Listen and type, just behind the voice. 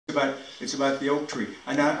It's about the oak tree.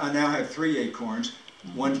 I now have 3 acorns.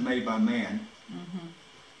 One's made by man.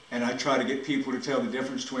 And I try to get people to tell the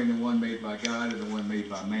difference between the one made by God and the one made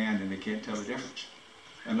by man, and they can't tell the difference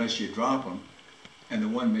unless you drop them. And the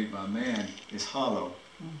one made by man is hollow.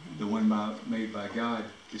 The one made by God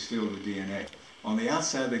is filled with DNA. On the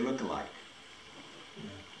outside, they look alike.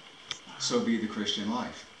 So be the Christian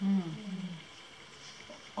life.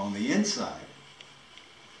 On the inside,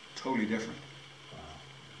 totally different.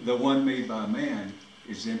 The one made by man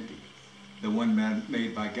is empty. The one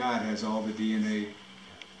made by God has all the DNA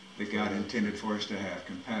that God intended for us to have.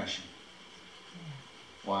 Compassion.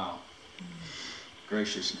 Wow.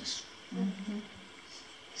 Graciousness.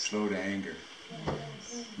 Slow to anger.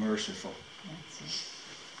 Merciful.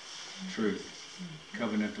 Truth.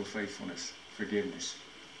 Covenantal faithfulness. Forgiveness.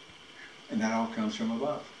 And that all comes from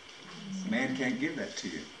above. Man can't give that to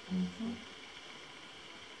you.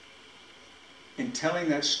 In telling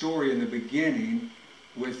that story in the beginning,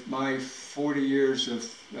 with my 40 years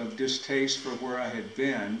of distaste for where I had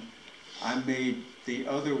been, I made the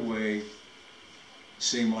other way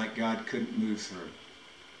seem like God couldn't move through.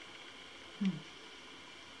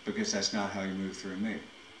 Because that's not how he moved through me.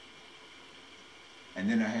 And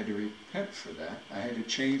then I had to repent for that. I had to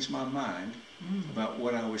change my mind about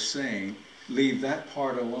what I was saying, leave that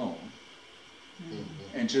part alone,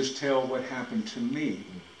 and just tell what happened to me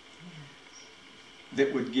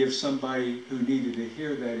that would give somebody who needed to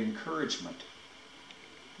hear that encouragement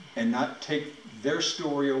and not take their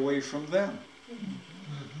story away from them.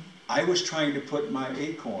 I was trying to put my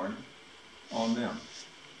acorn on them.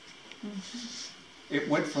 It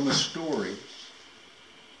went from a story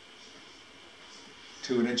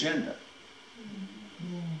to an agenda.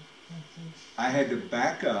 I had to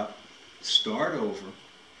back up, start over,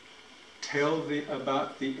 tell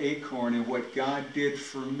about the acorn and what God did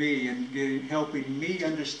for me and helping me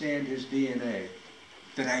understand his DNA,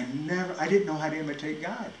 that I didn't know how to imitate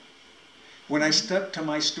God. When I stuck to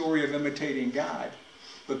my story of imitating God,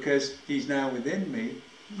 because he's now within me,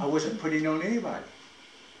 I wasn't putting on anybody.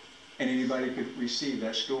 And anybody could receive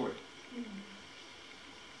that story.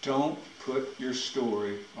 Don't put your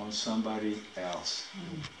story on somebody else.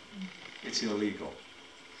 It's illegal.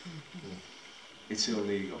 It's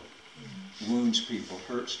illegal. Wounds people,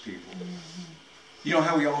 hurts people. You know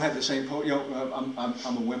how we all have the same podium? You know, I'm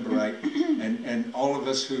a Wimberite, and all of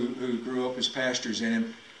us who grew up as pastors in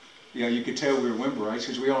him, you know, you could tell we were Wimberites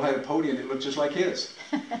because we all had a podium that looked just like his.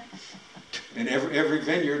 And every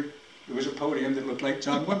vineyard, there was a podium that looked like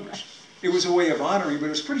John Wimber's. It was a way of honoring, but it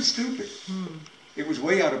was pretty stupid. It was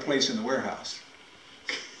way out of place in the warehouse.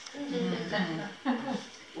 And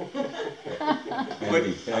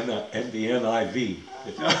the NIV.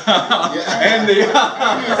 And the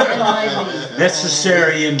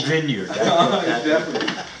necessary in vineyard. definitely.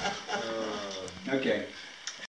 Okay.